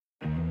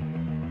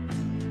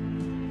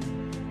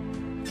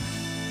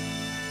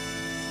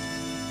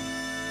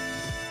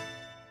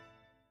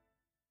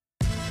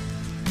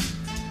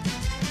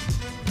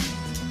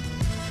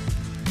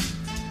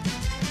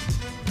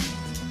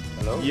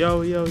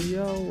Yo, yo,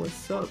 yo,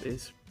 what's up? What?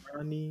 It's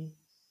Ronnie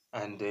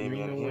And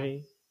Damien here.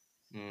 Greenaway,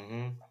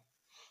 Mm-hmm.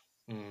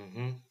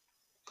 Mm-hmm.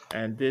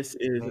 and this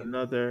is Same.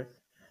 another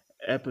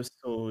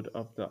episode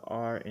of the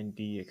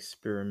R&D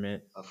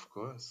experiment, Of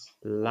course.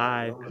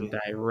 live and Lovely.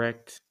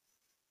 direct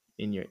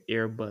in your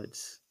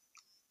earbuds.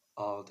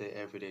 All day,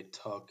 every day,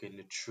 talking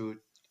the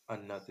truth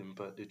and nothing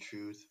but the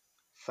truth,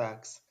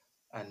 facts,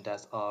 and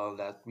that's all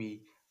that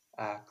we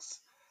ask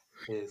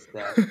is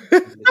that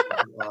you listen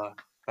to our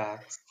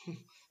facts.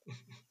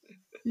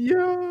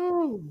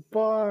 Yo,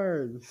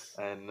 bars.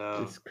 And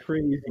It's get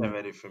crazy.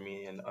 ready for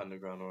me in the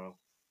underground world.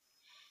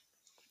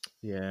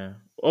 Yeah.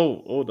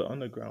 Oh, the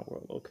underground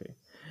world. Okay.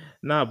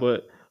 Nah,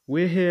 but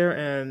we're here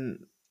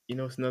and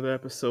it's another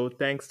episode.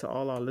 Thanks to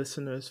all our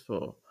listeners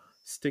for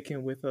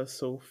sticking with us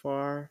so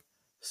far.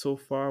 So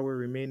far we're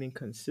remaining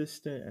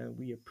consistent and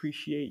we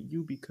appreciate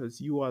you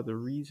because you are the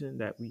reason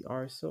that we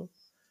are so.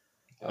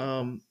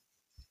 Uh-huh. Um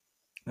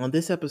on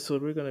this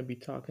episode we're going to be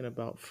talking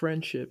about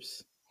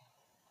friendships.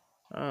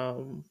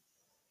 Um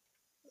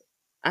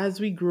as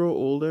we grow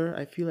older,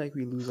 I feel like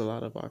we lose a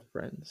lot of our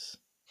friends.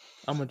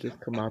 I'm going to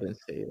just come out and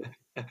say it.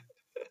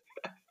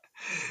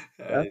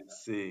 That, I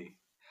see.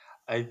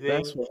 I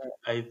that's think what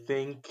I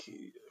think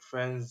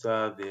friends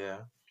are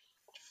there.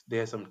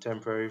 There's some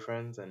temporary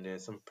friends and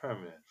there's some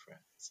permanent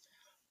friends.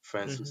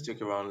 Friends who Mhm.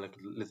 stick around like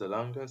a little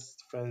longer,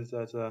 friends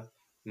that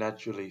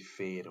naturally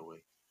fade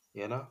away.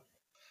 You know.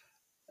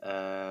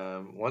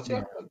 Once you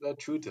Yeah. have that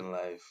truth in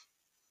life,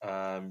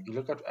 you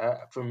look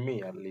at for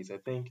me at least, I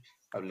think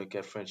I look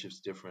at friendships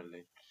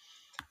differently.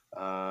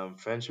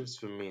 Friendships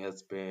for me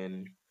has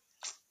been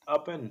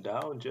up and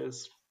down.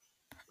 Just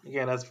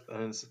again,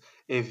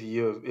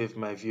 if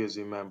my viewers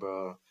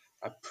remember,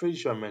 I'm pretty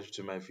sure I mentioned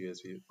to my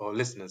viewers or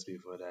listeners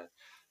before that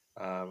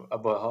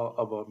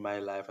about my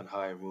life and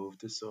how I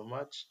moved to so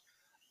much,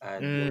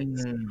 and yet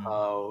Mm.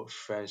 how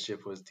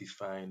friendship was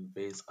defined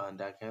based on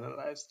that kind of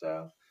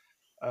lifestyle.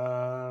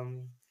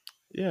 Um,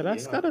 Yeah,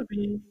 yeah.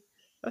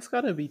 that's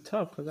gotta be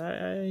tough because I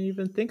didn't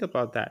even think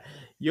about that.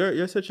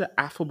 You're such an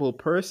affable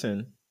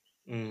person.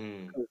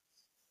 Mm.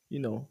 You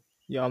know,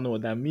 y'all know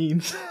what that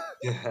means.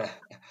 Yeah.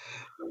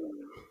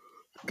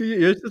 'Cause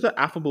you're such an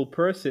affable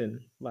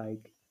person.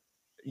 Like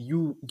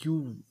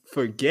you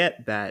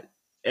forget that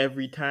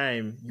every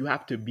time you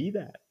have to be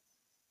that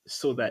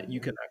so that you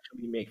can Mhm.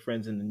 actually make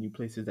friends in the new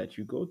places that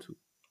you go to.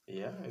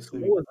 Yeah, it's So a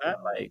what big was that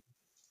thing. like?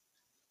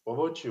 What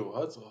about you?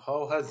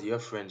 How has your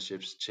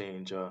friendships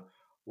changed, or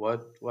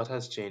what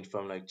has changed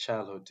from like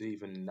childhood to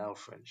even now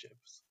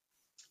friendships?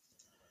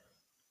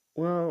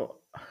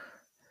 Well,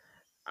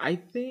 I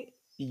think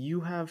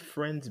you have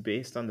friends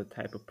based on the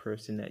type of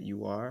person that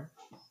you are.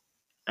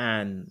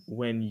 And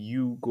when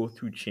you go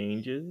through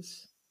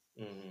changes,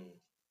 Mm-hmm.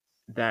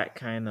 that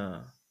kind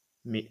of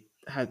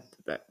had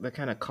that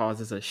kind of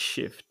causes a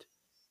shift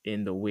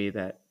in the way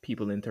that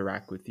people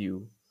interact with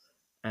you,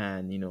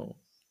 and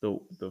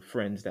the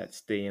friends that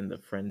stay and the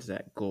friends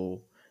that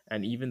go,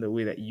 and even the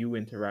way that you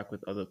interact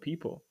with other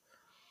people.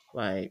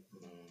 Like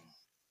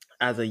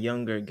as a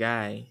younger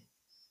guy,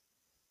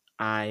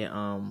 I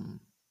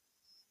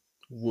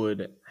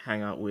would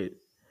hang out with.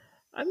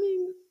 I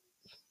mean,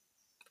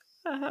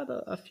 I had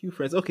a few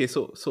friends. Okay,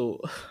 so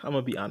I'm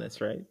gonna be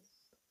honest, right?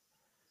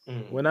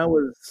 Mm-hmm. When I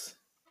was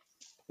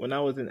when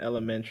I was in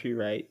elementary,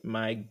 right,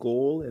 my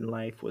goal in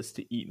life was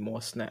to eat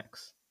more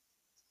snacks.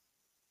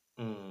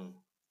 Mm-hmm.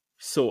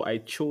 So I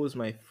chose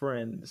my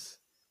friends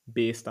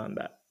based on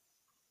that.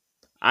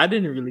 I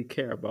didn't really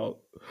care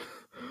about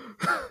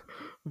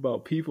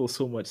about people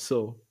so much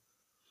so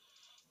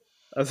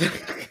as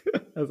I,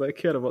 as I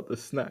cared about the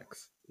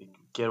snacks. You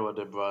get what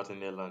they brought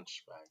in their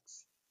lunch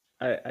bags.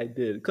 I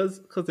did because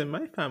in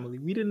my family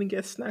we didn't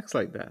get snacks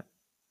like that.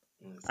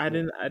 Yes, I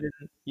didn't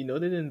they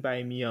didn't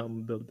buy me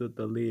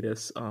the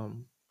latest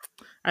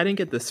I didn't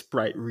get the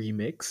Sprite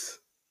remix.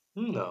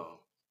 no,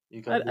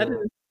 you I, got I the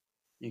didn't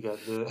you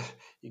got the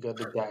you got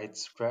the diet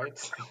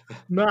Sprite.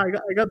 no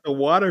I got the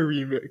water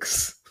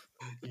remix.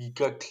 You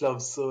got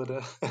club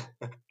soda.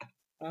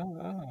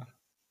 Ah,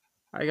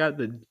 I got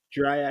the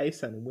dry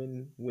ice and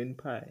wind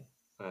pie.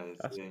 I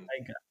That's what see.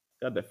 I got.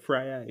 Got the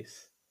fry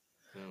ice.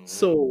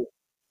 Mm-hmm.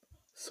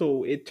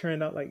 So it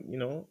turned out like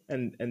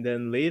and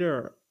then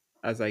later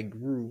as I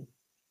grew,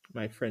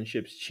 my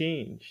friendships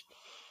changed,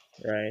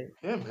 right?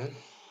 Yeah, man.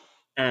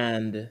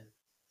 And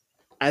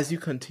as you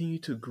continue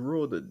to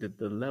grow,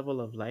 the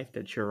level of life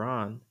that you're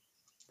on,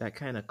 that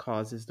kind of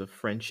causes the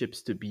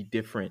friendships to be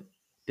different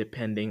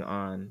depending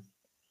on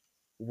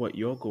what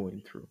you're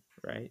going through,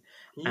 right?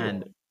 Yeah.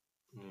 And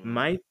Mm-hmm.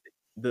 my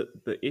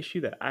the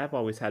issue that I've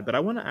always had, but I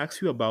want to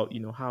ask you about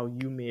how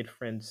you made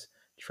friends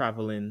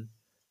traveling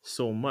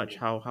so much.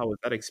 How was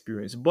that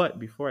experience? But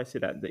before I say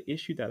that, the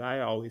issue that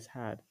I always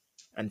had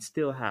and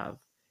still have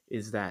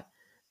is that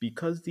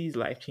because these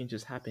life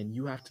changes happen,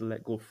 you have to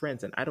let go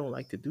friends, and I don't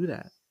like to do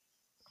that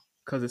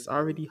because it's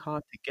already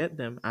hard to get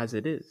them as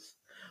it is.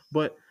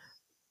 But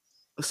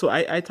so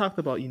I talked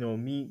about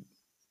me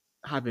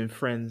having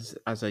friends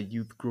as a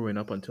youth growing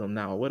up until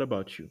now. What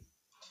about you?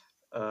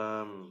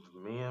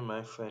 Me and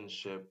my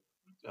friendship.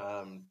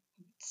 Um,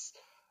 s-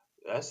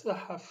 I still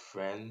have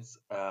friends,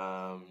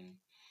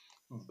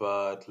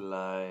 but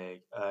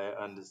like I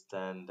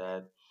understand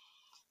that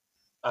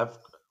I've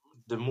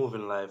the move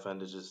in life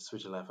and the just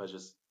switch in life has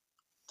just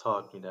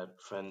taught me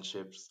that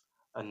friendships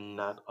are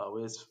not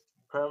always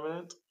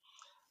permanent,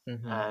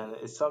 Mm-hmm. and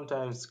it's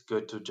sometimes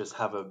good to just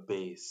have a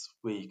base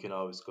where you can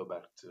always go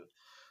back to.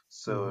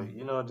 So Mm-hmm.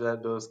 you know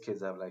that those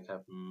kids have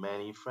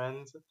many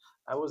friends.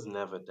 I was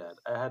never that.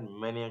 I had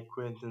many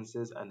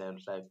acquaintances and then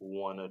like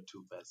one or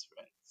two best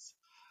friends.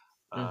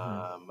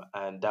 Mm-hmm.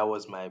 And that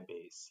was my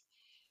base.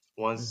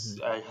 Once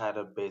Mm-hmm. I had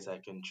a base I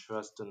can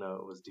trust and know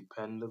it was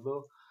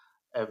dependable,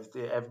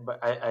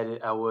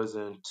 everybody, I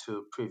wasn't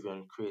too privy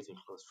on creating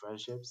close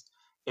friendships.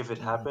 If it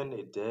Mm-hmm. happened,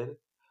 it did,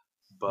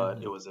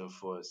 but it Mm-hmm. was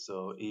enforced.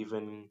 So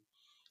even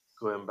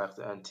going back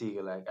to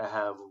Antigua, like I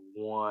have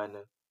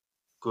one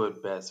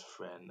good best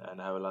friend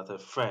and I have a lot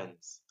of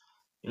friends,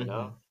 you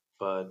know. Mm-hmm.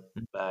 But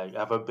like I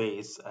have a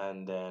base,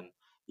 and then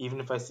even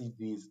if I see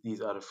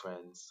these other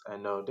friends, I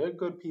know they're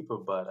good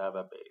people, but I have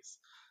a base.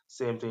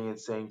 Same thing in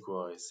St.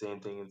 Croix, same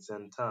thing in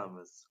St.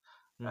 Thomas,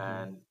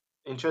 Mm-hmm. and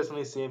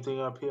interestingly, same thing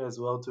up here as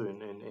well too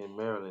in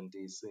Maryland,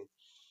 DC,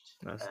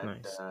 That's and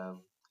nice.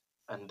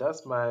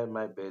 that's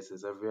my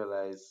basis. I've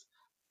realized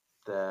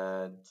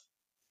that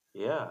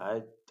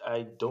yeah,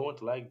 I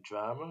don't like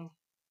drama.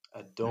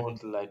 I Mm-hmm.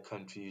 don't like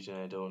confusion.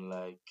 I don't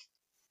like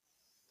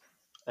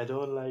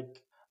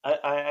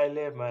I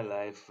live my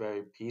life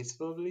very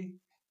peacefully.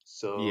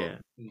 So Yeah.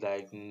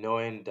 like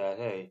knowing that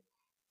hey,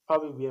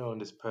 probably being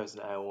around this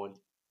person I won't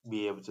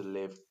be able to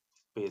live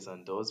based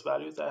on those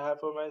values I have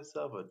for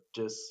myself or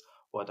just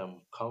what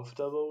I'm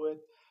comfortable with,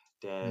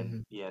 then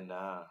Mm-hmm. yeah,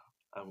 nah,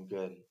 I'm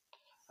good.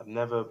 I've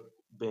never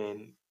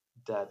been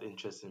that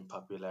interested in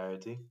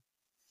popularity.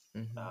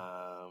 Mm-hmm.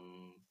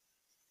 Um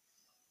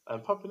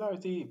and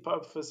popularity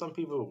for some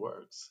people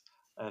works,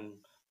 and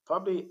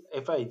probably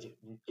if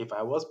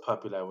I was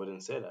popular I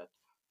wouldn't say that,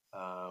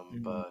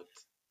 Mm-hmm. but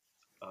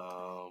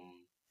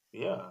um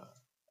yeah,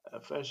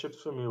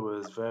 friendships for me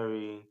was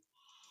very,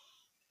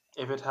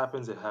 if it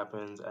happens it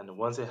happens, and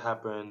once it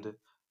happened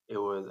it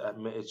was, I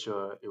made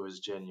sure it was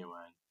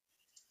genuine.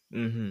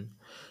 Mm-hmm.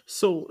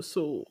 So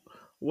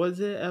was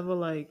it ever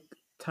like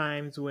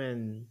times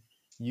when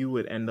you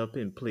would end up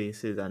in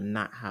places and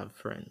not have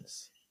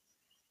friends,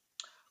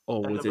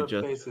 or End was up it in just,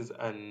 places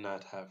and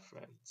not have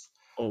friends.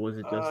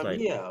 like?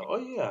 Yeah, oh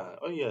yeah,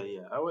 oh yeah,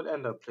 yeah, I would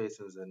end up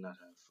places and not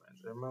have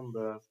friends. I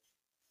remember,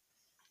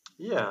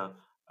 yeah,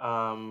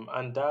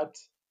 and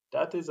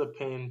that is a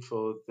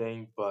painful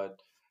thing,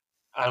 but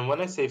and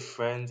when I say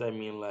friends, I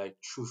mean like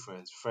true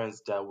friends,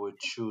 friends that would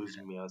choose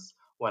me as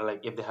well.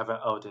 Like if they have an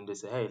outing, they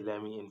say, "Hey,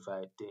 let me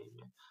invite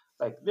Damien."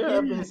 Like there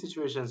have Yeah, been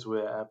situations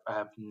where I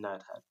have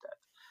not had that,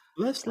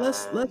 let's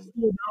and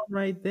slow down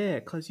right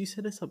there, because you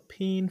said it's a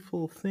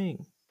painful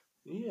thing.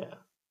 yeah,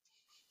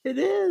 It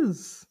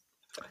is.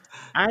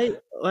 I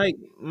like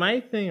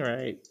my thing,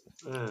 right?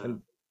 uh,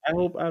 And I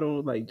hope I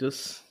don't like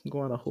just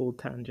go on a whole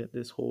tangent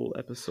this whole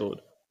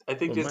episode. I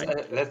think But this my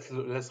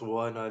let's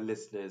warn our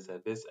listeners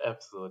that this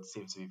episode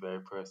seems to be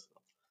very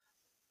personal.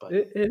 But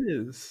it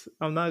is.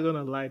 I'm not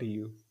gonna lie to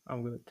you.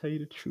 I'm gonna tell you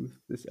the truth.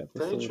 This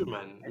tell you the episode. truth,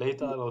 man, lay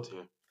it all out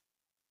here.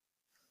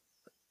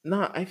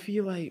 Nah, I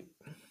feel like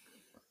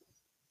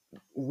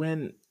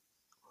when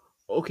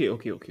okay.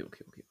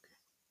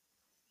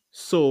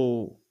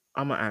 So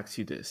I'm gonna ask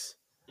you this: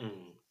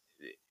 Mm,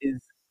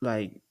 Is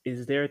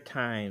is there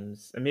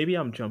times, and maybe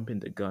I'm jumping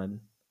the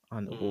gun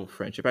on the whole mm,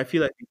 friendship? I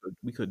feel like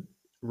we could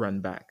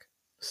run back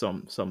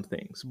some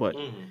things, but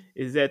mm,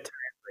 is there times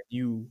when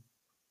you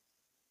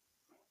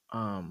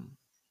um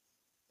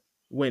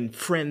when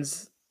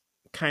friends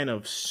kind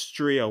of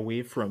stray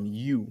away from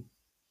you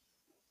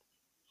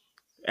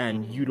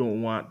and you mm.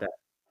 don't want that?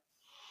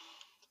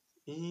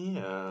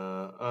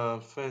 Yeah,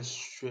 friends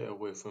straight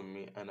away from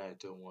me, and I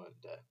don't want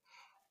that.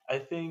 I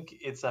think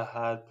it's a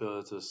hard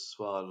pill to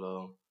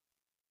swallow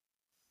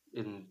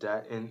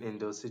in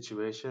those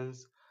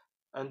situations,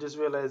 and just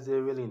realize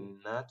they're really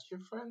not your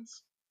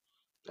friends,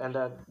 and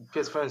that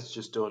because friends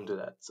just don't do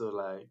that. So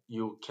like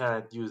you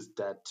can't use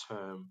that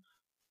term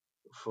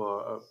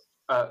for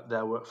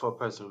for a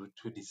person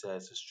who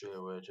decides to stray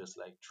away, just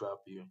like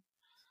drop you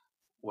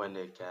when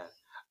they can.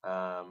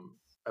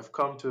 I've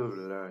come to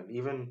learn,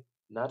 even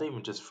not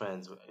even just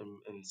friends,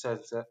 in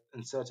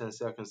certain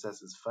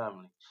circumstances,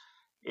 family.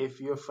 If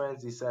your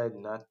friends decide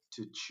not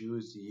to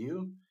choose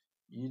you,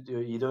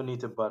 you don't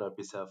need to bother up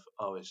yourself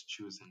always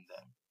choosing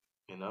them.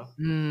 You know,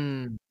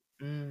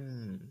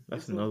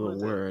 That's another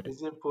word.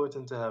 It's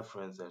important to have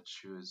friends that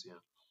choose you.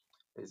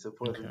 It's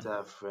important Okay. to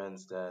have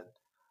friends that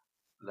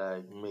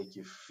like make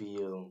you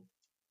feel,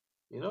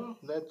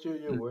 that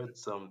you're Mm, worth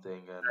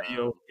something, and that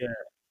you're, yeah,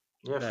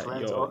 yeah, that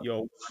friends you're or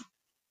you're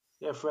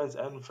yeah, friends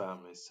and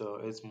family. So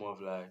it's more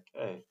of like,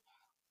 hey,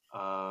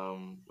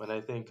 when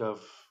I think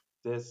of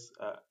this,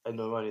 I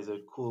know Ronnie's a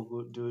cool,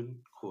 good dude.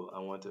 Cool. I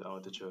want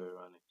to show you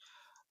Ronnie.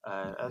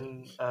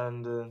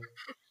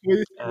 what do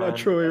you say about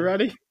Troy, and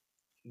Roddy?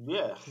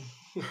 yeah,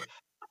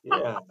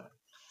 yeah,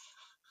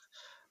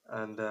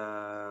 and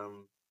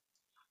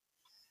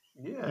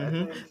Yeah, I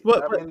Hmm. think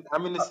But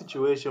I'm in a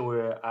situation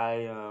where I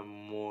am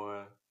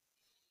more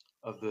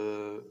of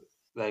the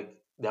like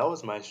that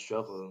was my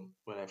struggle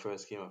when I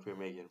first came up here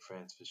making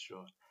friends for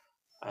sure.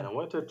 And I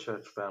went to a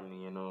church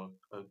family, you know,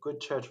 a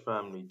good church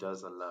family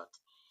does a lot.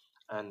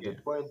 And the yeah,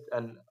 point,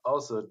 and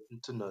also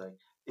to know, like,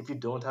 if you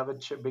don't have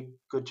a big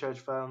good church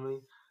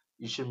family,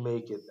 you should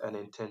make it an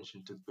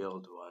intention to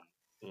build one,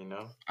 you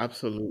know,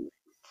 absolutely,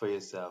 for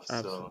yourself.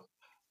 absolutely. So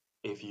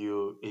if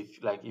you're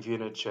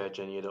in a church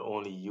and you're the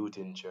only youth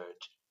in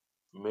church,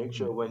 make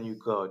sure Mhm. when you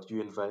go out,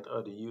 you invite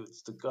other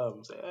youths to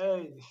come. Say,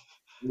 hey,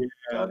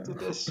 come to Yeah,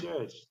 this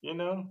church, you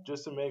know,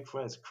 just to make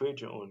friends.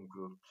 Create your own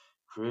group,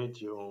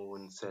 create your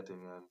own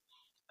setting,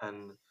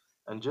 and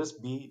and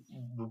just be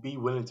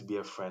willing to be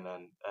a friend,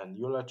 and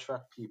you'll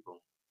attract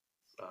people.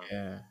 Um,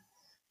 yeah.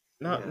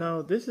 yeah,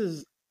 Now this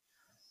is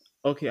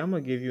okay. I'm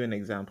gonna give you an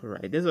example,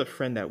 right? There's a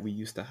friend that we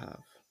used to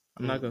have.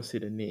 I'm not gonna hmm say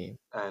the name,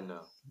 I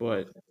know. No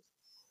but offense.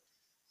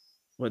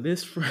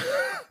 this friend,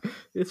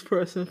 this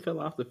person fell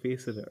off the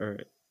face of the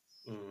earth,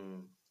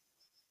 hmm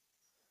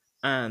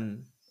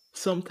and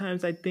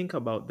sometimes I think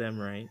about them,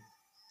 right?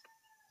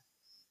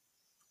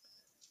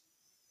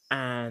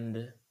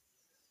 And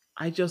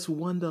I just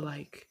wonder,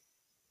 like,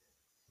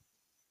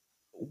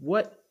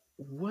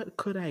 what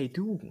could I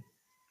do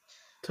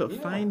to Yeah,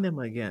 find them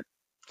again?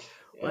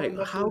 yeah, Like, you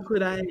have how to.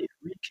 could I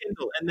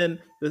rekindle? And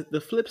then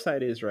the flip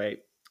side is, right,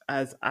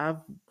 as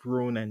I've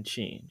grown and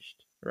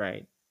changed,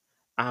 right,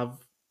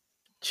 I've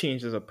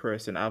changed as a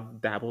person.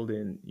 I've dabbled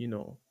in,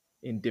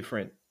 in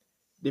different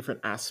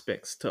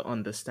aspects to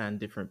understand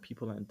different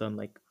people and done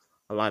like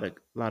a lot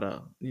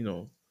of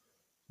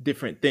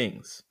different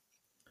things.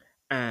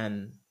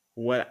 And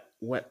what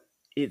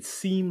it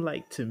seemed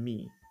like to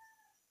me,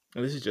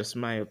 and this is just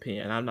my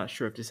opinion, I'm not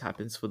sure if this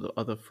happens for the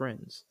other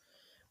friends,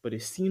 but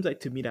it seems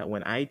like to me that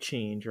when I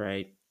change,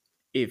 right,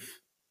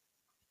 if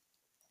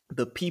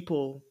the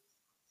people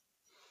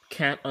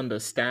can't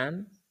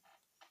understand,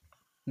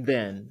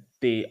 then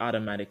they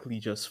automatically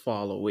just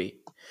fall away.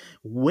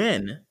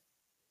 When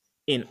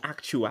in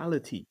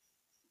actuality,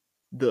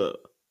 the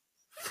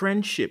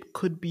friendship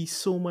could be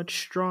so much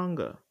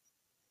stronger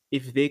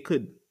if they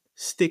could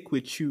stick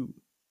with you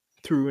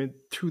through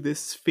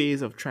this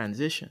phase of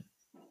transition.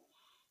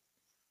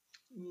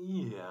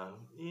 Yeah,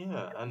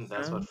 yeah, and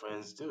that's what Understand?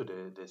 friends do.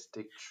 They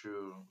stick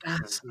true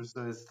and That's true.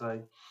 So it's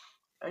like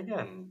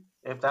again,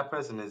 if that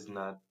person is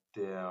not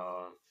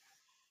there,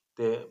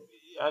 they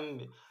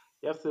and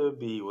you have to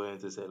be willing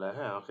to say like,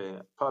 hey,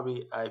 okay,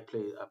 probably I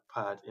played a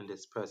part in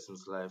this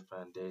person's life,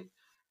 and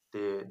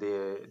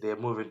they're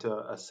moving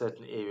to a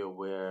certain area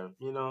where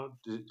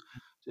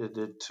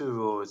the two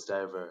roads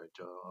diverge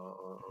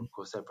or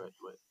go separate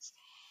ways.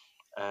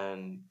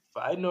 And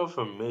I know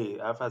for me,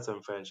 I've had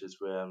some friendships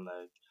where I'm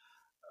like,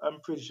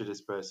 I'm pretty sure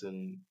this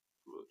person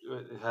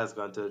has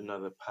gone to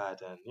another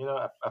path, and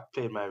I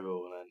played my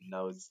role, and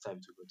now it's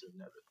time to go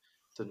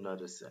to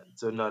another sense,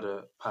 to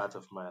another part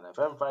of my life,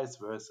 and vice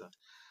versa.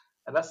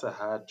 And that's a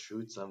hard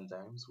truth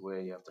sometimes,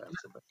 where you have to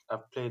accept. Like,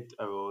 I've played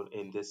a role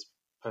in this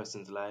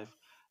person's life.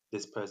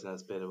 This person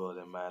has played a role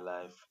in my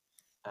life,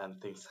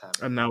 and things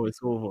and happen, now it's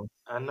over.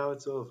 and now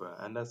it's over,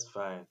 and that's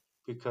fine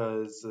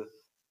because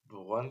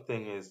the one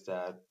thing is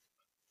that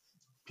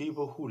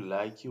people who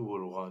like you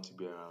will want to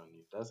be around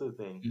you. That's the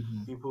thing.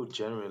 Hmm. People who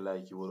generally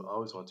like you will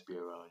always want to be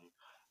around you.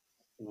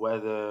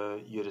 Whether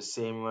you're the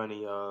same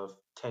Ronnie of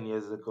 10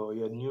 years ago, or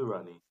you're a new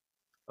Ronnie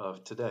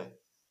of today,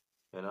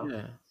 you know?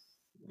 Yeah.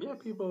 Yeah, the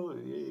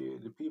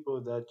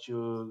people that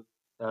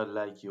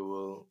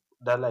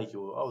like you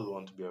will always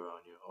want to be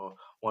around you or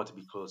want to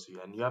be close to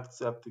you. And you have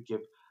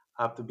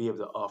to be able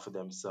to offer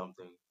them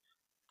something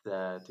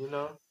that,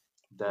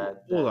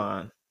 Hold that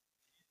on.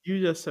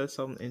 You just said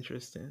something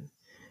interesting.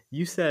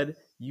 You said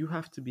you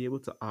have to be able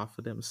to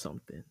offer them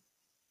something.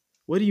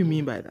 What do you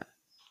mean by that?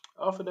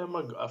 offer them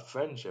a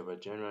friendship, a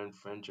genuine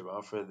friendship.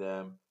 Offer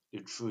them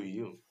the true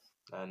you,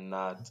 and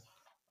not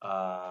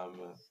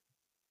um,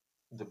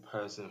 the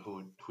person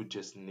who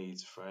just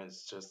needs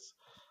friends. Just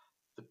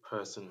the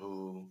person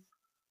who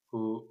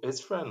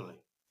is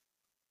friendly.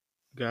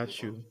 You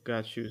Got know? you.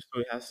 Got you. So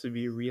it has to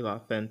be real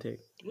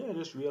authentic. Yeah,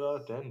 just real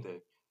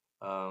authentic.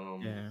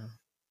 Um, Yeah.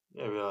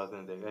 yeah, real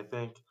authentic. I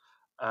think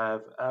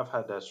I've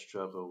had that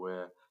struggle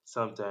where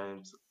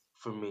sometimes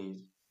for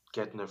me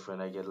getting a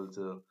friend, I get a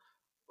little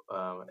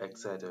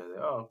excited.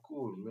 Like, oh,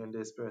 cool, man,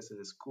 this person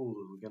is cool.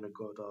 We're gonna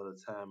go out all the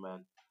time,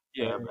 and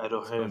Yeah. I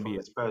don't It's hear gonna from be.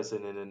 this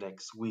person in the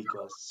next week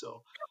or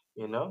so,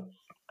 you know.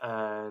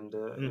 And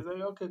Mm, it's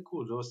like, okay,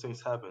 cool, those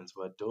things happens,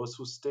 but those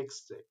who stick,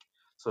 stick.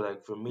 So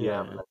like for me, I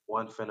have yeah. like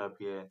one friend up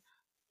here,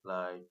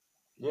 like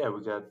yeah,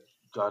 we got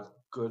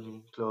good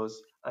and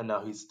close, and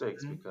now he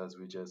sticks Mhm. because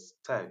we just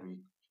tied. We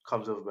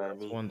comes over by That's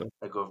me, wonderful.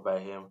 I go over by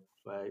him.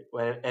 Right,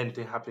 when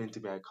anything happening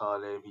to me, I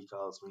call him, he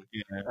calls me.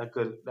 Yeah.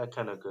 That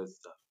kind of good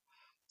stuff.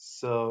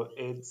 So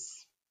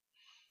it's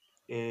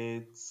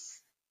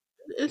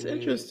It's uh,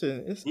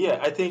 interesting. yeah.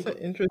 I It's think an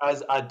interesting.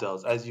 as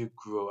adults, as you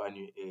grow and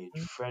you age,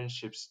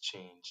 friendships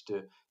change.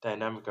 The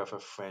dynamic of a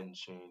friend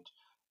change.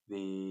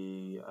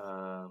 The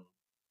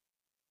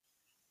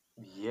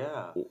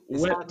Yeah,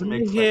 it's when hard to when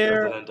make I friends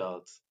as hear an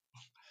adult.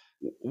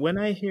 when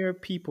I hear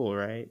people,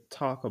 right,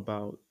 talk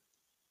about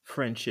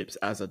friendships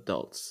as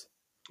adults,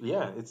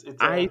 Yeah, it's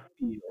I a,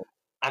 feel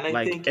and I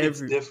like think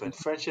it's every different.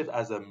 Friendship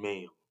as a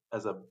male,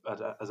 as a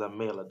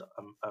male,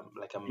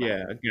 like a man.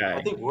 yeah, a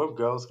I guy. think when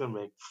girls can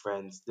make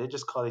friends, they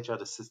just call each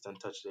other sister and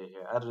touch their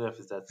hair. I don't know if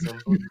it's that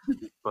simple,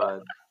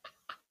 but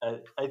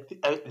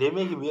they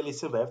make it really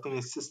simple. Everything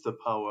is sister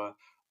power.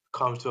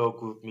 Come to a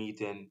group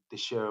meeting, they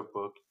share a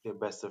book, they're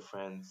best of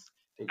friends,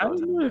 they I go out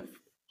don't and know have.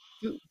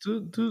 if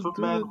For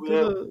men, we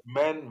have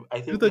men.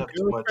 I do think we the have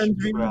too much girlfriends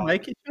really pride.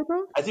 like each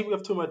other? I think we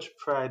have too much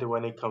pride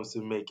when it comes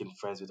to making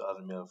friends with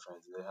other male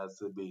friends. It has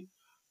to be,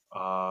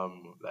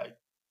 like,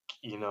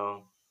 you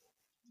know,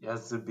 it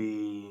has to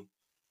be,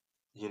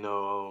 you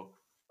know,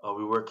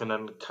 we're working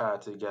on the car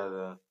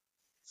together,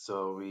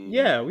 so we.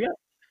 Yeah, we have,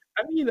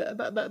 I mean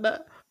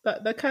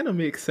that kind of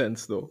makes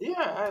sense though.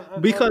 Yeah,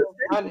 Because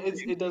here's and the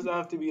it thing. doesn't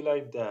have to be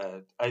like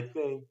that. I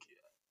think,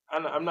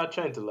 and I'm not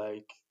trying to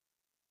like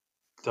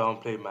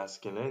downplay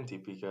masculinity,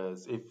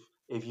 because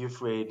if you're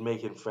afraid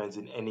making friends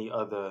in any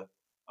other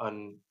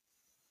un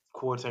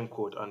quote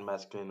unquote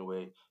unmasculine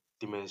way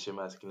diminish your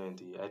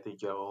masculinity, I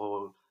think you have a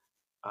whole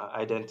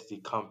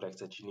identity complex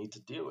that you need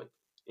to deal with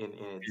in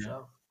Yeah.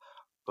 itself.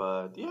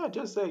 But yeah,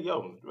 just say,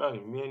 yo,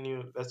 Ronnie, me and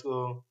you, let's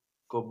go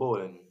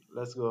bowling.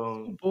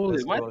 So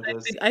boldly. Why did I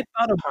Just think I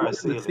thought of both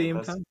at the parasailing.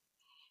 same time?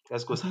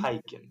 Let's go Hmm.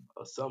 hiking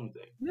or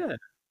something. Yeah.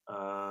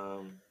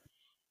 Um,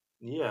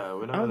 yeah,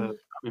 we're not gonna. Um.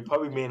 We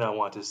probably may not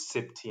want to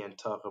sip tea and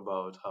talk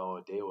about how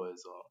our day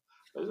was, or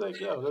but it's like,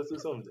 yeah, let's do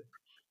something.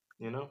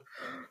 You know?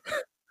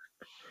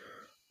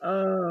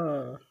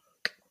 Uh.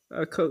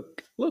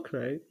 Cook. Look,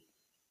 right.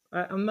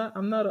 I'm not.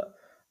 I'm not a.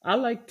 I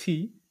like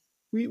tea.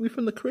 We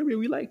from the Caribbean.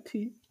 We like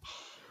tea.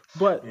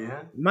 But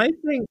Yeah. my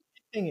thing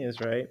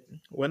is right.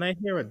 When I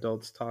hear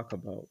adults talk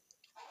about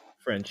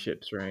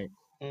friendships, right?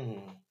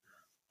 Hmm.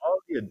 All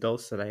the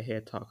adults that I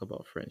hear talk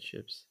about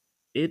friendships,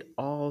 they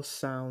all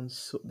sound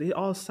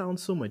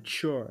so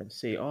mature and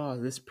say, "Oh,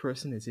 this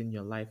person is in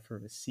your life for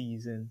a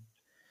season."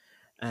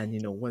 And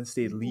once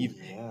they leave,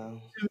 Yeah.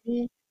 to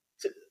me,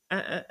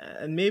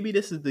 and maybe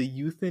this is the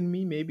youth in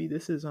me, maybe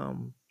this is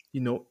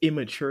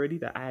immaturity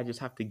that I just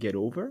have to get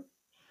over.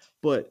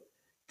 But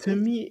to It's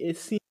me, it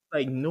seems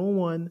like no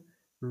one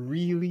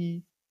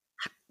really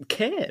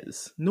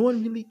cares. No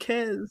one really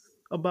cares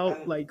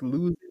about and like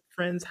losing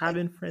friends, I,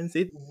 having friends.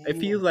 It yeah.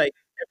 feels like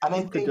And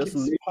I everyone could think just it's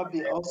live on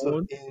probably their also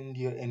own. in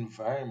your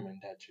environment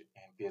that you're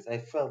in, because I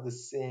felt the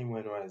same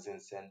when I was in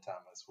St.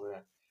 Thomas,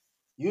 where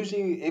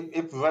usually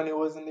if Ronnie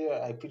wasn't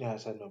there, I pretty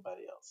much had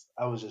nobody else.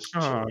 I was just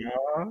Aw, chilling.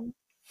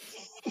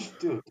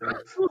 Dude,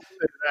 don't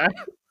say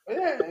that.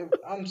 yeah,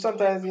 and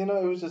sometimes it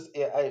was just,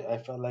 yeah, I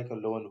felt like a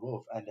lone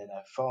wolf, and then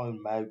I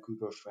found my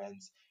group of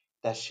friends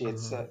that shared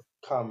Uh-huh.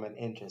 common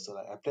interests. So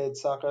like I played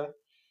soccer.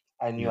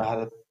 I knew I Yeah.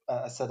 had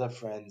a set of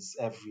friends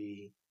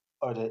every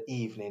other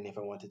evening if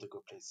I wanted to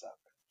go play soccer.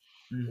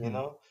 You Hmm.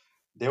 know,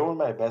 they were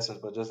my best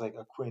friends, but just like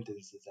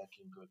acquaintances I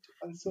can go to,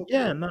 and so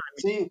Yeah, forth. no, I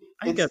mean, See,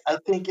 I get I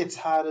think it's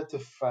harder to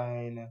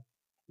find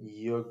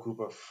your group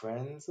of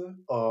friends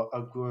or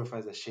a group of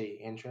friends that share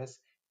your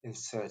interests in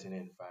certain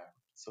environments.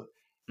 So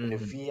that. in the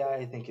Hmm. VI,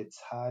 I think it's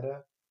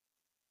harder.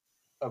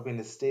 Up in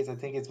the States, I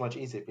think it's much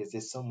easier because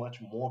there's so much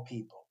more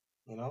people.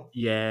 You know,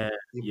 Yeah,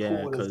 the yeah,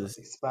 pool is because just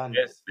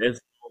expanded. there's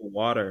no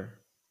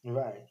water.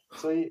 Right.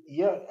 So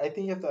yeah, I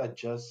think you have to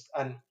adjust,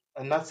 and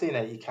I'm not saying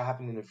that it can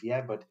happen in the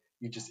VI, but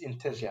you just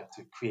intentionally have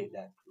to create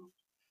that group.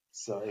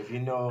 So if you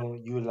know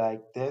you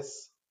like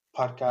this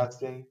Mhm.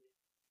 podcasting,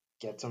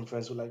 get some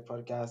friends who like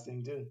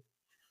podcasting too.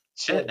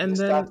 And, Share, and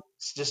then,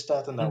 just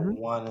start on that mhm,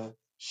 one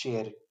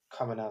shared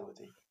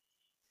commonality.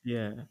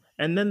 yeah,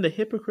 and then the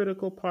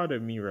hypocritical part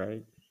of me,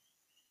 right,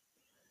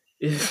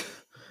 is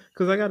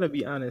because I gotta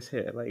be honest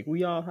here. Like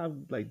we all have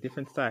like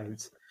different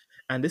sides,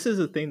 and this is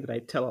a thing that I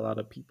tell a lot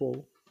of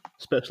people,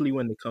 especially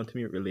when they come to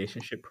me with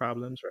relationship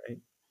problems, right?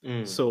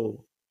 Mm,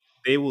 So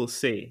they will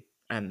say,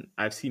 and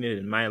I've seen it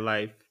in my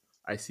life.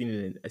 I've seen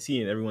it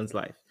in everyone's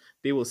life.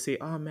 They will say,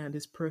 "Oh man,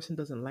 this person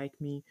doesn't like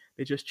me.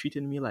 They just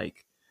treated me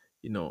like,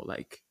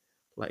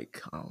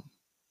 like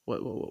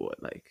what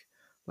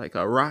like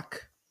a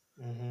rock.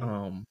 mm-hmm,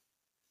 Um,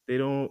 they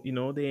don't,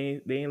 they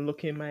ain't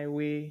looking my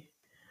way.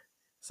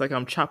 It's like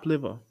I'm chopped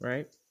liver,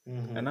 right?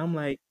 And mm-hmm. I'm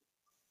like,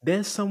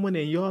 there's someone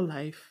in your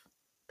life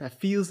that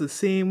feels the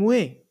same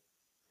way,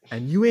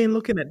 and you ain't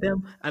looking at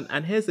them.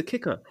 And here's the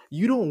kicker: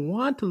 you don't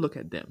want to look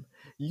at them.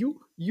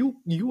 You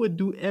would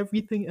do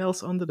everything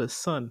else under the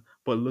sun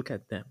but look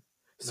at them.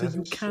 So That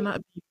you is true.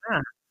 cannot be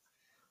mad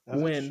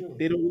That is when true.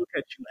 they don't look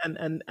at you.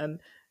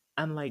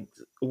 And like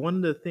one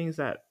of the things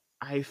that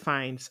I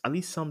find, at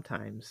least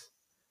sometimes,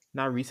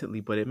 not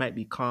recently, but it might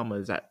be calmer,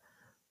 is that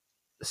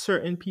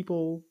certain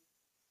people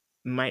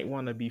might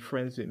want to be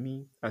friends with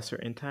me at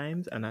certain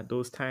times, and at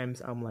those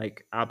times I'm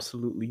like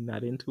absolutely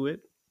not into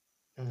it,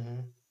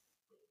 Mm-hmm.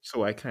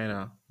 so I kind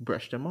of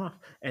brush them off.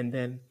 And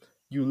then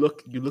you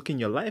look in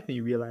your life and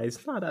you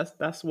realize, no,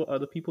 that's what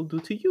other people do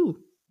to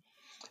you.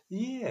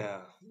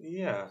 Yeah,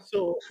 yeah.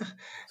 So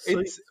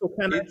It's so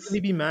can I it's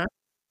really be mad?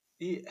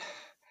 yeah.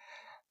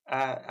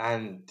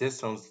 And that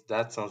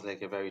sounds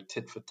like a very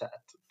tit for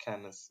tat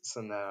kind of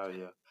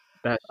scenario.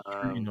 That's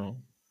true,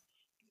 Um,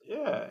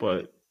 yeah,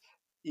 but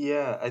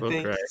yeah. I look,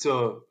 think right?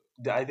 so.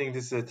 I think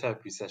this is a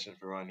therapy session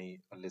for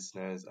Ronnie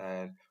listeners,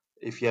 and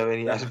if you have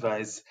any That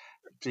advice,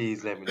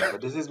 please let me know.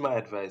 But this is my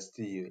advice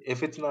to you.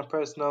 If it's not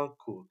personal,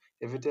 cool.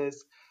 If it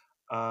is,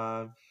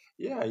 um,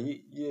 yeah,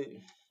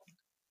 you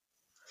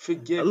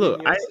forgiving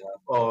look, I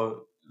yourself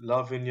or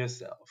loving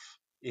yourself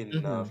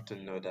enough mhm. to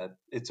know that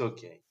it's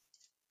okay.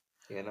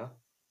 You know.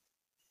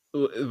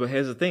 But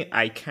here's the thing: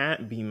 I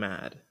can't be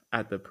mad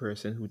at the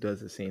person who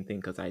does the same thing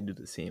because I do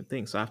the same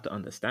thing. So I have to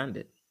understand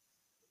it,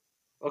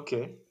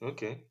 Okay.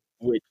 Okay.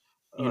 which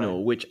All right.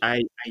 which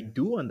I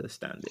do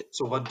understand it.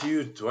 So what do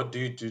you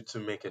do to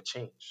make a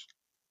change?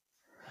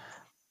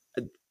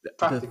 Uh,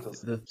 Practical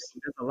the steps.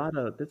 thing,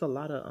 there's a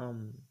lot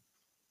of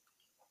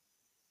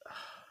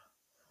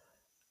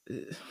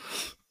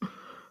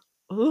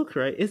look,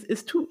 right.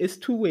 It's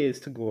two ways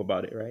to go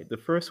about it, right? The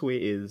first way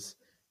is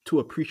to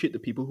appreciate the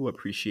people who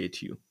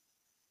appreciate you,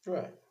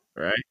 Right.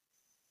 right?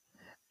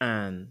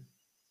 And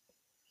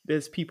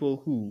there's people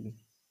who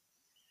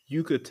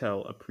you could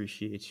tell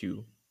appreciate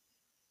you,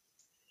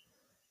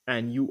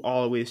 and you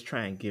always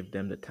try and give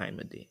them the time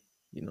of day.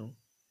 You know,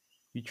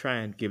 you try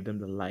and give them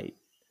the light.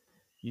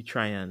 You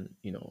try and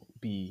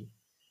be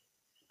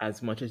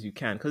as much as you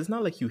can because it's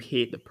not like you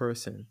hate the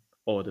person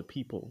or the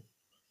people,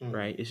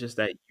 right? Mm. It's just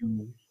that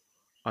you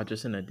are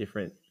just in a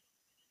different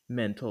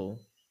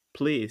mental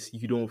place.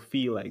 You don't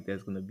feel like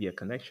there's going to be a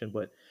connection,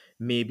 but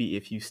maybe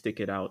if you stick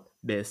it out,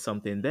 there's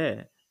something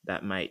there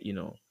that might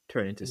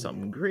turn into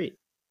something Yeah. great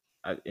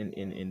Yeah.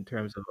 in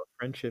terms of a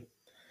friendship.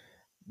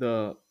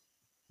 The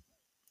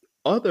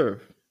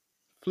other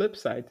flip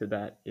side to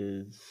that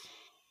is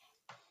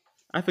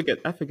I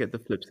forget the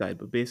flip side,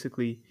 but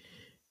basically,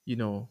 you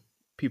know,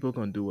 people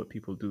gonna do what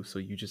people do, so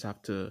you just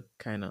have to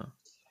kind of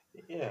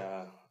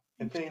Yeah.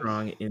 I be think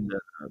strong in the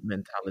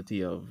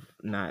mentality of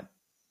not,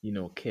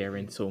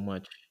 caring mm, so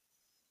much.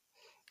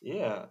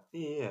 yeah,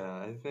 yeah.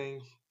 I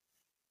think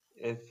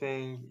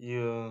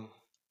you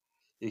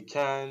you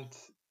can't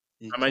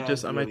Am I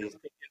really just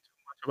thinking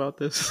too much about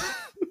this?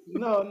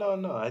 no, no,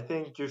 no. I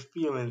think you're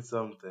feeling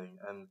something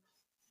and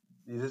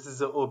this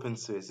is an open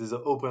space. This is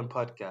an open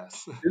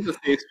podcast. This is a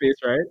safe space,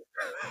 right?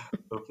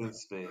 Open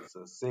space,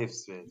 a safe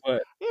space.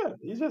 But Yeah,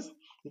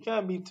 you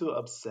can't be too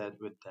upset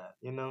with that,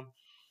 you know?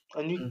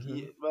 And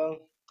mhm.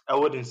 well, I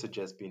wouldn't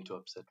suggest being too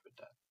upset with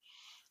that.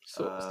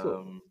 So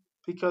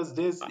Because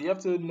uh, you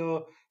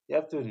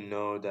have to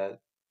know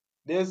that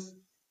there's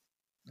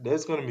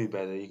there's gonna be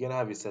better. You're gonna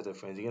have a set of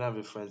friends. You're gonna have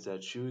your friends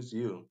that choose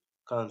you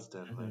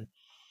constantly mhm,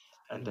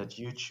 and mhm. that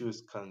you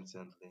choose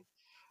constantly.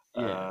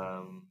 Yeah,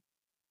 Um,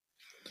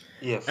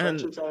 yeah,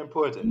 and friendships are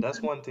important.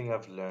 That's one thing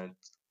I've learned,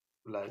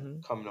 like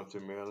mhm, coming up to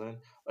Maryland,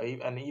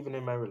 and even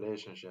in my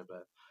relationship.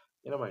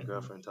 My mhm,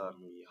 girlfriend taught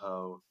me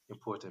how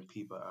important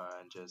people are,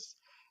 and just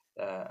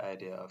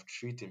idea of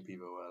treating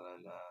people well,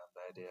 and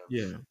the idea of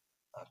yeah,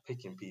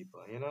 picking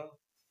people.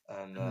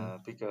 And mhm,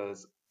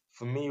 because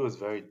for me it was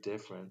very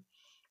different,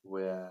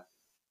 where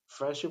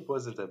friendship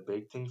wasn't a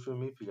big thing for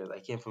me because I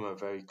came from a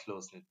very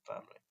close knit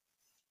family.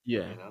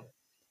 yeah, You know,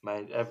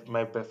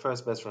 my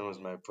first best friend was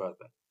my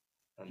brother,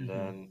 and mhm.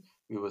 then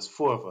we was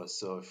four of us.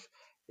 So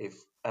if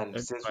and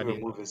since we were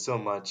Everybody, moving so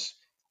much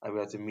and we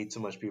had to meet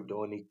so much people, the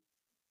only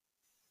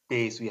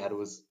base we had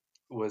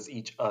was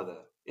each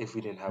other. If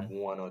we didn't have mhm.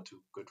 one or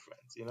two good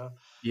friends.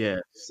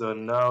 Yes, So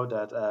now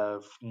that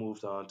I've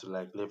moved on to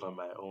like live on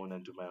my own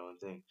and do my own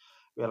thing,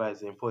 realize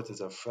the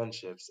importance of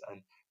friendships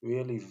and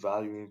really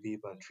valuing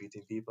people and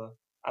treating people,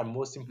 and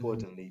most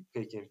mhm. importantly,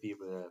 picking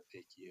people that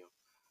pick you.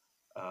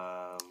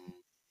 Um,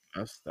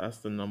 That's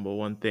the number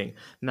one thing.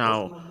 that's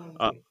the Now, number one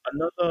thing.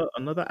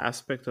 another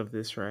aspect of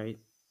this, right,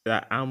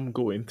 that I'm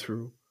going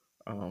through.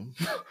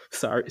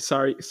 Sorry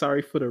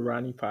for the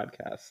Ronnie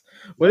podcast,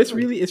 but That's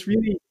okay.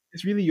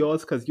 it's really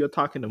yours because you're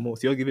talking the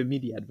most. You're giving me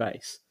the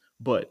advice,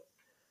 but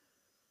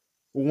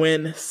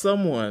when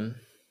someone,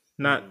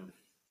 not Mm,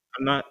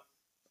 I'm not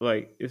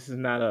like this is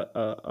not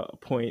a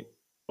point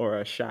or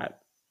a shot,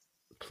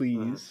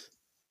 uh, please,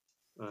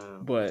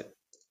 uh, but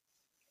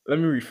let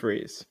me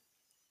rephrase.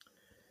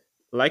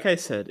 Like I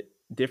said,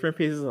 different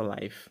phases of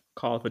life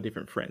call for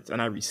different friends,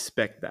 and I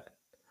respect that.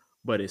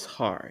 But it's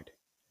hard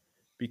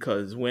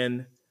because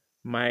when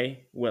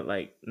my what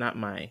like not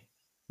my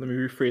let me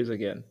rephrase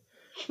again.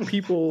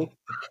 People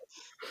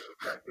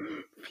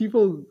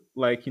people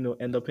like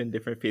end up in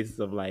different phases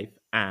of life,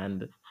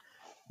 and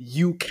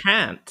you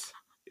can't.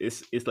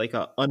 It's like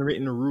a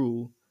unwritten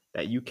rule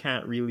that you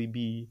can't really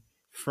be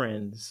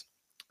friends.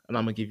 And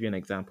I'm gonna give you an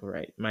example,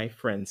 right? My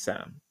friend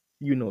Sam,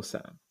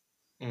 Sam.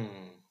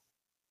 mm,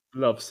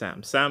 Love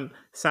Sam.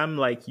 Sam,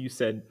 like you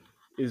said,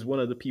 is one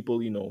of the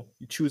people, you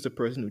choose the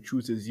person who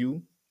chooses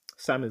you.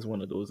 Sam is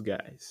one of those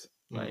guys.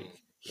 mm, Like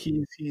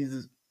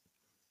he's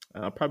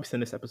I'll probably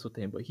send this episode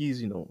to him, but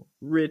he's,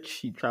 rich,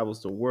 he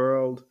travels the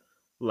world.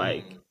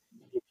 Like mm,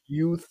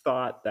 you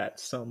thought that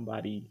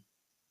somebody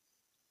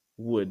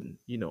would,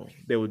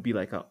 there would be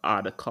like a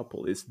odd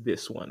couple, is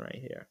this one right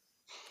here.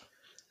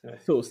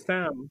 So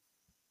Sam,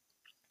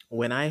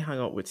 when I hung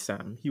out with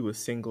Sam, he was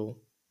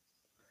single,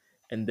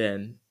 and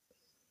then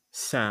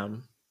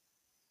Sam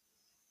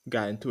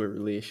got into a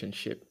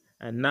relationship,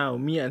 and now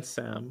me and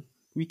Sam,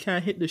 we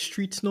can't hit the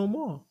streets no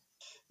more.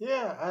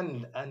 Yeah,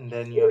 and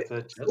then you So have it, to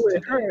so adjust to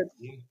it that. hurt.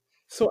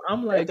 So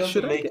I'm That like,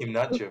 should doesn't I make get him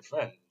not your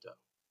friend, though.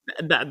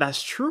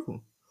 that's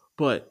true,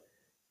 but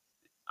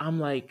I'm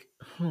like,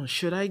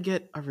 should I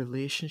get a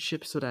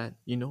relationship so that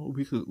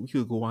we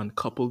could go on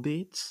couple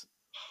dates?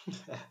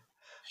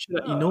 Should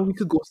I, No, we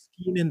could go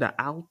skiing in the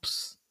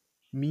Alps,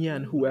 me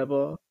and no.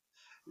 whoever.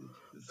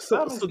 So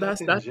Sam so is not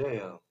that's in that.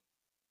 jail.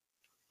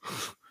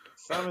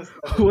 Sam is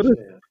not in What is,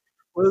 jail.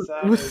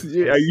 Sam what is is,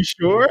 are you just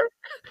sure?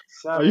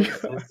 Are Sam you?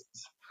 is his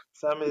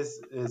Sam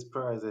is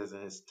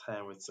prioritizing his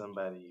time with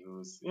somebody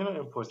who's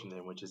important to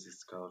him, which is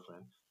his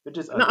girlfriend, which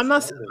is No,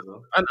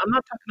 understandable. I'm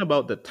not talking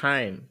about the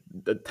time.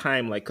 The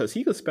time, like, cause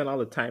he could spend all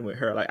the time with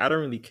her. Like, I don't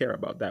really care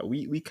about that.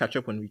 We catch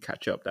up when we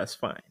catch up. That's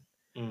fine.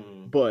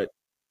 Mm. But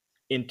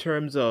in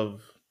terms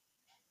of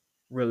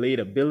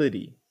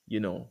relatability,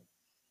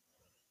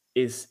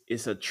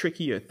 is a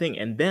trickier thing.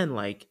 And then,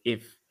 like,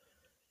 if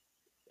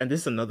and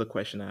this is another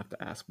question I have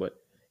to ask,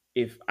 but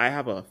if I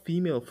have a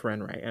female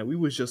friend, right, and we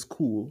was just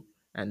cool,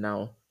 and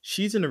now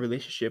she's in a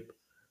relationship,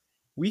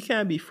 we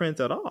can't be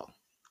friends at all.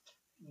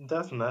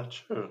 That's not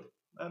true,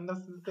 and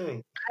that's the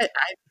thing.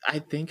 I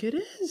think it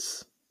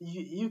is.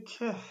 You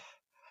can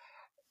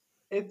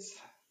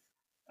it's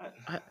I-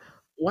 I,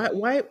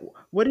 why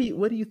what do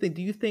you think?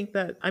 Do you think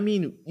that, I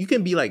mean, you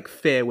can be like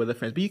fair with the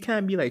friends, but you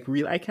can't be like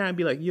real. I can't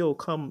be like, yo,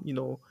 come,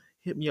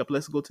 hit me up.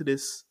 Let's go to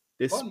this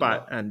well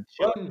spot no and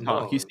chill well and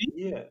talk. You no see?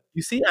 yeah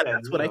You see? And yeah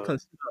no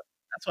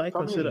that's what I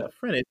probably consider not a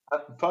friend.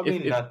 probably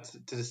If not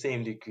to the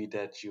same degree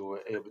that you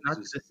were able to not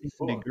do to so the same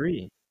before.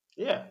 degree.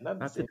 Yeah,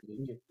 not the Not to same the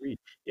same degree. degree.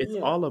 It's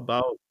Yeah, all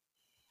about,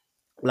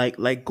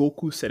 like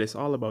Goku said, it's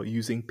all about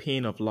using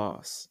pain of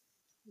loss.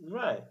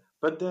 right.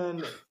 But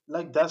then,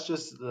 like, that's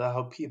just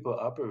how people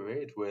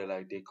operate, where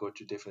like they go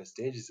through different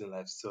stages in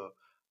life. So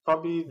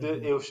probably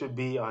Hmm. it should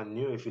be on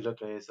you if you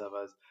look at yourself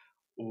as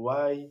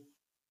why,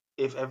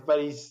 if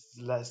everybody's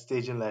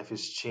stage in life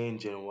is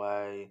changing,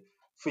 why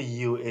for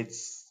you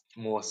it's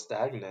more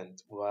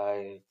stagnant?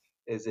 Why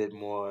is it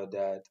more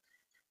that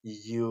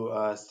you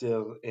are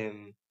still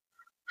in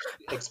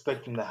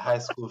expecting the high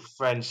school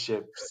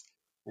friendships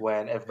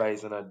when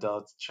everybody's an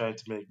adult trying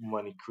to make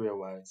money career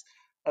wise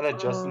and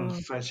adjusting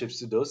Uh, friendships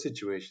to those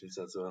situations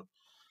as well.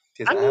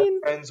 Because I I have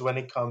mean, friends when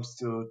it comes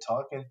to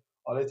talking,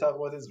 all they talk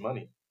about is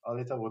money, all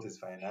they talk about is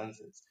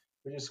finances,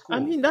 which is I cool.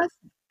 mean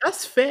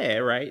that's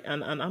fair, right?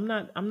 And I'm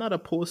not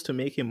opposed to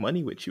making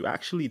money with you.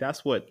 Actually,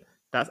 that's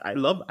I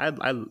love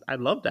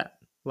that.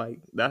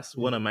 Like, that's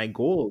one of Mm. my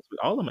goals with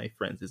all of my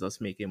friends, is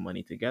us making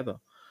money together.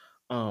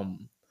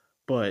 Um,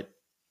 but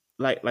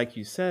like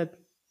you said,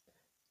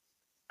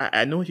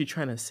 I know what you're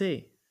trying to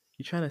say.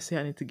 You're trying to say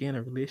I need to get in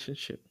a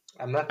relationship.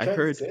 I'm not I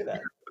trying to heard say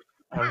that.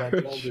 I I'm not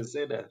heard trying you. to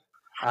say that.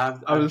 I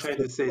I'm was trying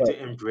to like, say what?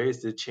 to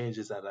embrace the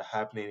changes that are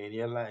happening in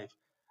your life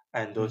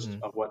and those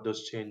Hmm. of what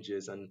those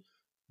changes and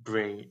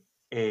bring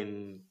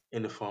in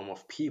the form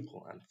of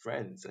people and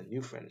friends and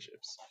new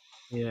friendships.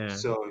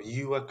 Yeah. So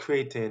you are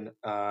creating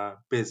a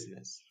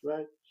business,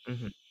 right?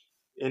 Hmm.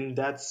 In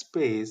that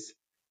space,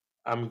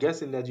 I'm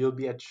guessing that you'll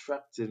be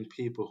attracting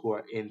people who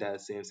are in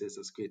that same space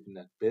as creating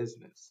that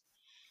business.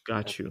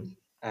 Got you. And,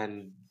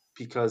 and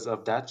because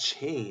of that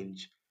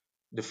change,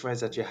 the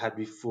friends that you had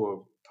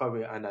before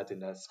probably are not in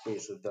that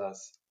space with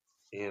us.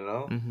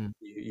 Hmm.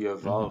 You're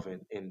Hmm.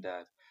 evolving in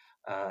that.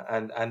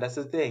 And that's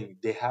the thing.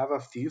 They have a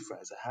few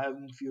friends. I have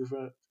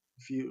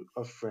few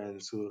of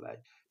friends who like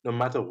no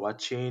matter what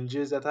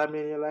changes that happen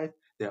in your life,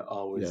 they're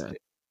always Yeah. there.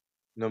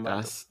 No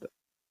matter That's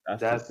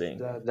that's the that's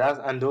thing. that's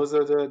and those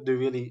are the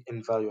really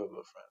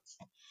invaluable friends.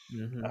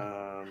 Hmm.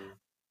 Um,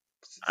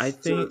 I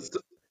so, think, so,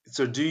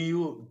 so do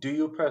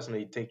you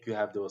personally think you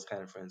have those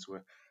kind of friends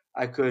where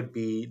I could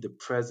be the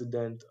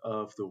president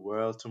of the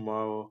world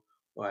tomorrow,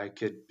 or I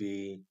could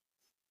be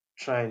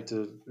trying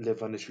to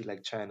live on the street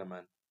like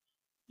Chinaman,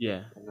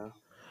 yeah. you know?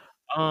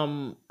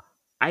 Um,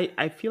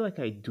 I feel like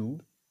I do,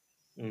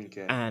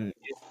 Okay. and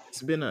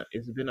it's been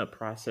a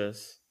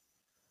process.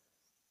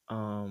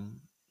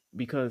 Um,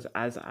 because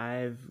as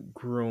I've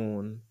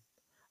grown,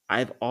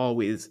 I've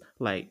always,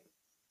 like,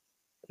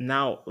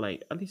 now,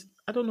 like, at least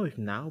I don't know if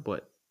now,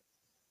 but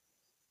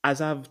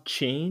as I've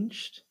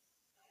changed,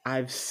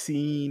 I've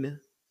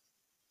seen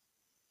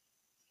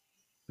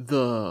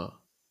the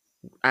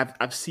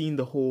I've seen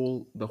the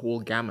whole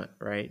gamut,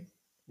 right?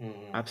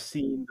 Mm-hmm. I've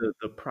seen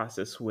the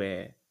process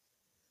where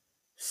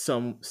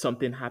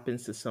something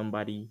happens to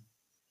somebody,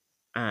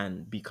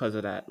 and because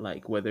of that,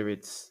 like, whether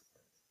it's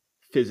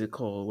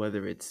physical,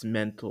 whether it's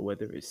mental,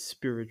 whether it's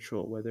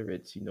spiritual, whether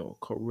it's,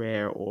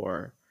 career,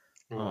 or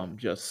Right.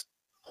 just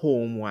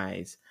home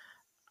wise,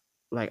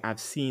 like, I've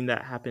seen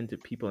that happen to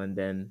people, and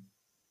then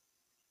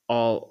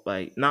all,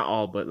 like, not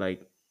all, but,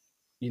 like,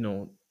 you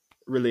know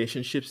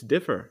relationships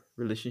differ.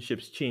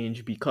 Relationships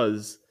change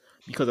because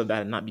of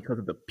that, not because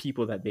of the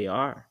people that they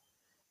are.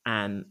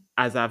 And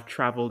as I've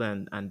traveled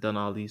and done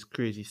all these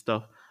crazy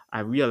stuff,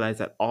 I realized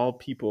that all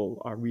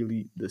people are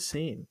really the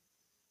same.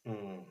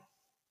 Mm.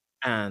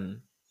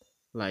 And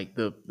like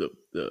the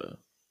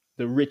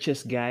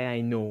richest guy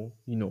I know,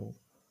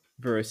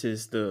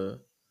 versus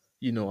the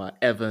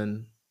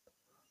Evan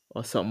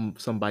or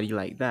somebody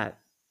like that.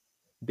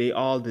 They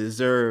all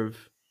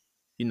deserve,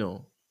 you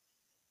know,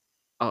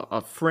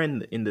 a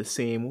friend in the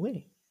same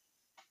way.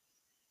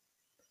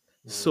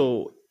 Mm.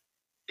 So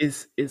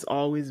it's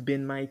always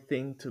been my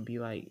thing to be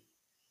like,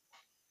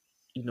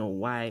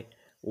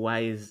 why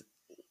is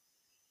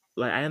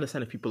like I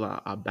understand if people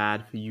are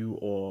bad for you,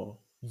 or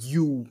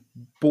you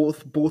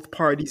both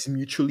parties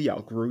mutually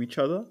outgrow each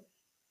other,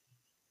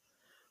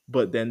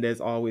 but then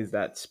there's always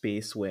that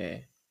space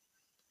where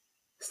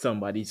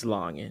somebody's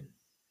longing,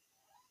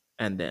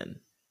 and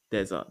then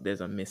there's a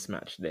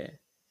mismatch there.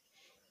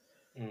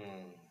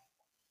 Mm.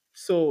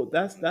 So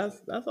that's I see. that's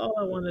that's all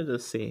I wanted to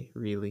say,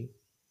 really.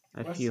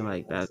 I I feel see.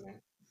 like I that see.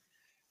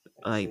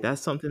 I like see.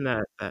 that's something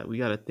that we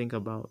got to think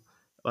about.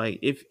 Like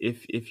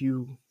if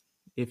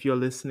you're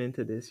listening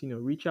to this,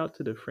 reach out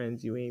to the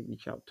friends you ain't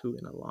reach out to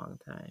in a long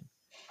time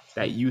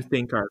that you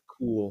think are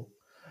cool.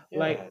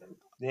 Like Yeah,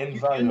 the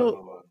you know,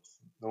 invaluable ones,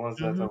 the ones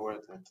that hmm are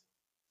worth it.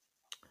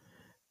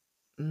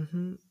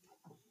 hmm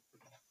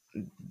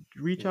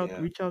reach out Yeah.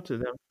 reach out to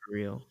them for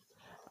real.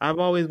 I've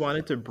always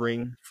wanted to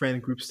bring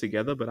friend groups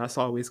together, but that's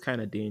always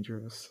kind of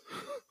dangerous.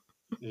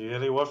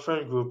 Really, what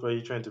friend group are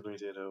you trying to bring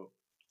together?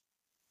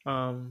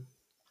 um,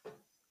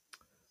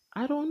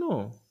 I don't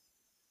know.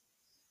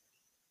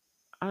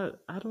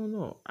 I don't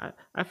know.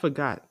 I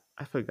forgot.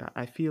 I forgot.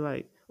 I feel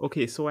like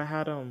okay. So I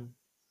had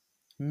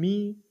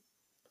me,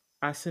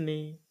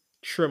 Asane,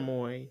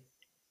 Tremoy,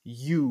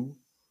 you,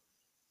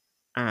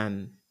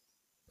 and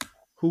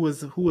who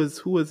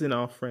was in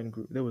our friend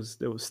group. There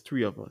was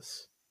three of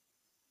us.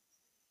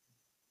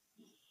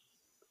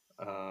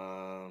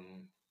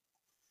 Um,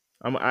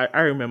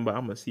 I remember.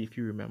 I'm gonna see if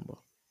you remember.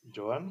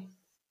 Joanne?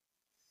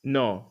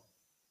 No,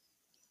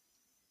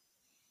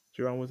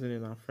 Joanne wasn't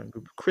in our friend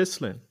group.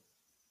 Chrislyn.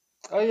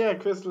 Oh yeah,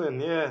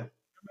 Chrislyn. Yeah.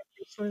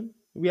 Chrislyn.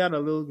 We had a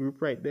little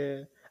group right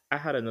there. I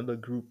had another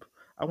group.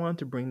 I wanted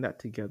to bring that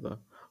together,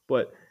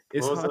 but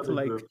it's What was hard the to other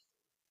like group?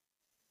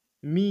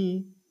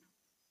 me,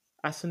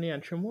 Asane,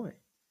 and Tremoy.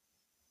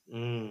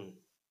 Mm.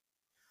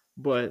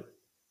 But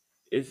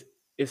it's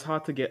it's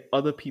hard to get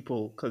other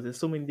people because there's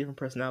so many different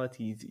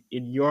personalities.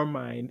 In your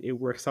mind, it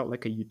works out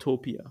like a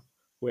utopia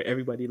where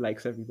everybody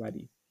likes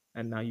everybody,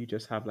 and now you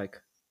just have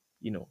like,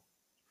 you know,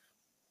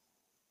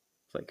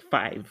 it's like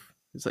five.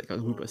 It's like a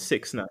group of Mm.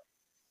 six now.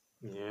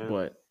 Yeah.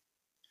 But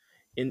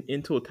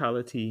in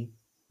totality,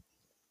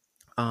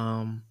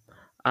 um,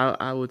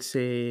 I would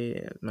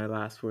say my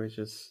last words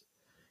just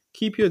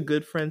keep your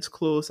good friends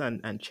close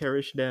and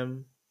cherish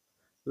them.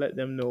 Let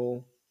them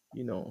know,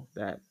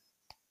 that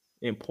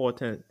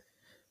important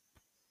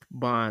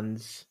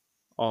bonds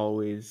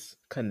always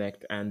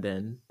connect, and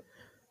then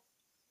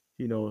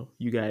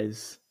you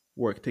guys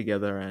work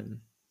together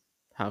and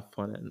have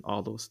fun and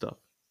all those stuff.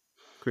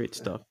 Great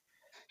stuff.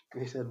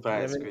 Great You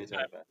have advice. any Great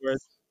final words?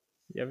 advice.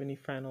 You have any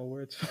final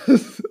words?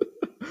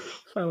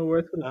 Final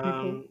words for the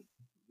people? Um,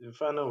 the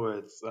final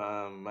words,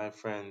 my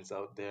friends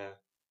out there,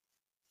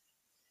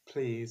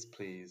 please,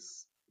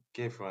 please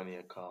give Ronnie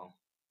a call.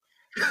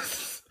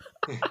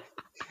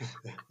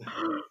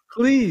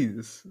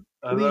 Please,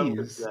 along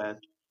with please. that,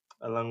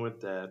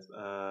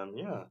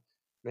 yeah,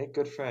 make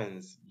good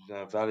friends,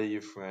 value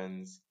your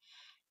friends,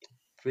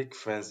 pick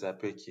friends that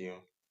pick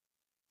you,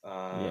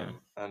 Yeah.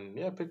 and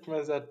yeah, pick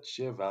friends that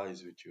share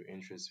values with you,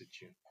 interests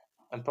with you,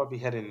 and probably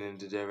heading in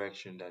the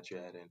direction that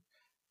you're heading,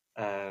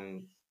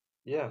 and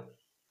yeah,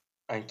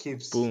 and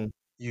keeps Boom,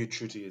 you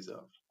true to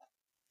yourself.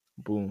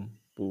 boom,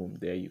 boom.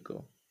 There you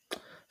go.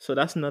 So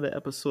that's another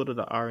episode of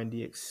the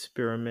R&D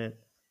experiment.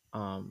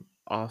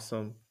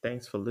 Awesome.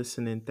 Thanks for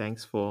listening.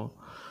 Thanks for,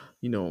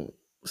 you know,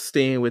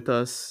 staying with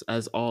us.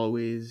 As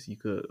always, you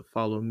could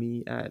follow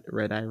me at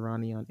Red Eye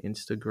Ronnie on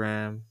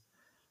Instagram,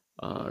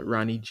 Hmm.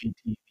 Ronnie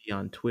GTV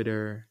on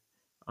Twitter.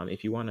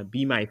 If you want to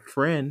be my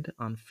friend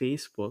on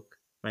Facebook,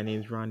 my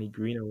name's Ronnie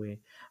Greenaway.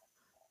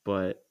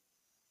 But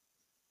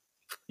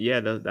yeah,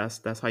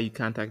 that's how you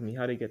contact me.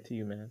 How to get to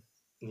you, man?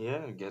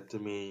 Yeah, get to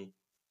me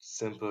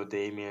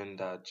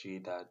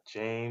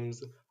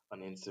simpledamien.g.james on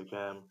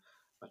Instagram.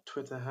 My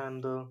Twitter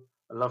handle.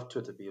 I love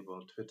Twitter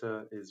people.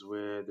 Twitter is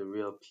where the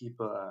real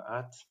people are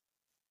at.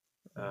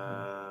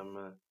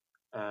 Mhm.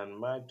 And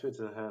my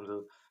Twitter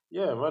handle.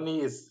 Yeah,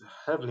 Ronnie is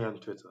heavily on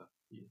Twitter.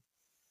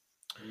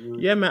 You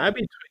Yeah, man, I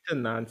be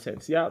tweeting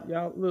nonsense. Yeah,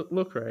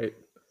 look right.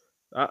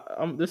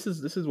 This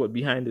is what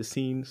behind the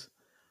scenes.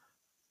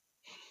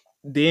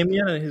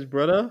 Damien and his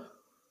brother,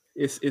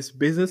 it's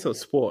business or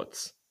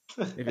sports.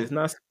 If it's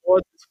not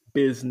sports, it's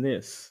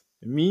business.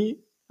 Me,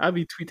 I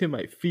be tweeting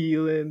my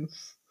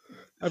feelings.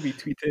 I be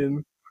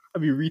tweeting. I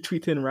be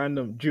retweeting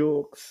random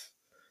jokes,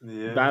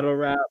 yeah. battle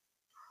rap,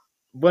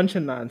 bunch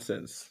of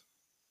nonsense.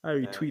 I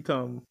Yeah. retweet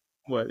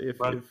What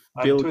But if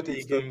on Bill Twitter,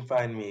 Gates you does? can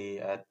find me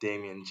at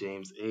Damian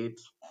James 8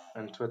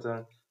 on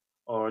Twitter,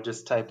 or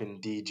just type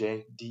in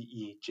DJ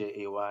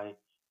DEJAY.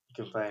 You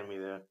can find me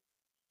there.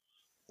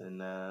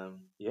 And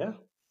yeah,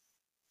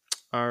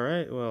 All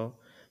right. Well,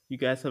 you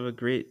guys have a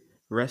great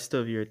rest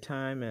of your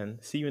time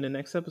and see you in the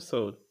next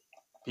episode.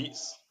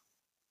 peace.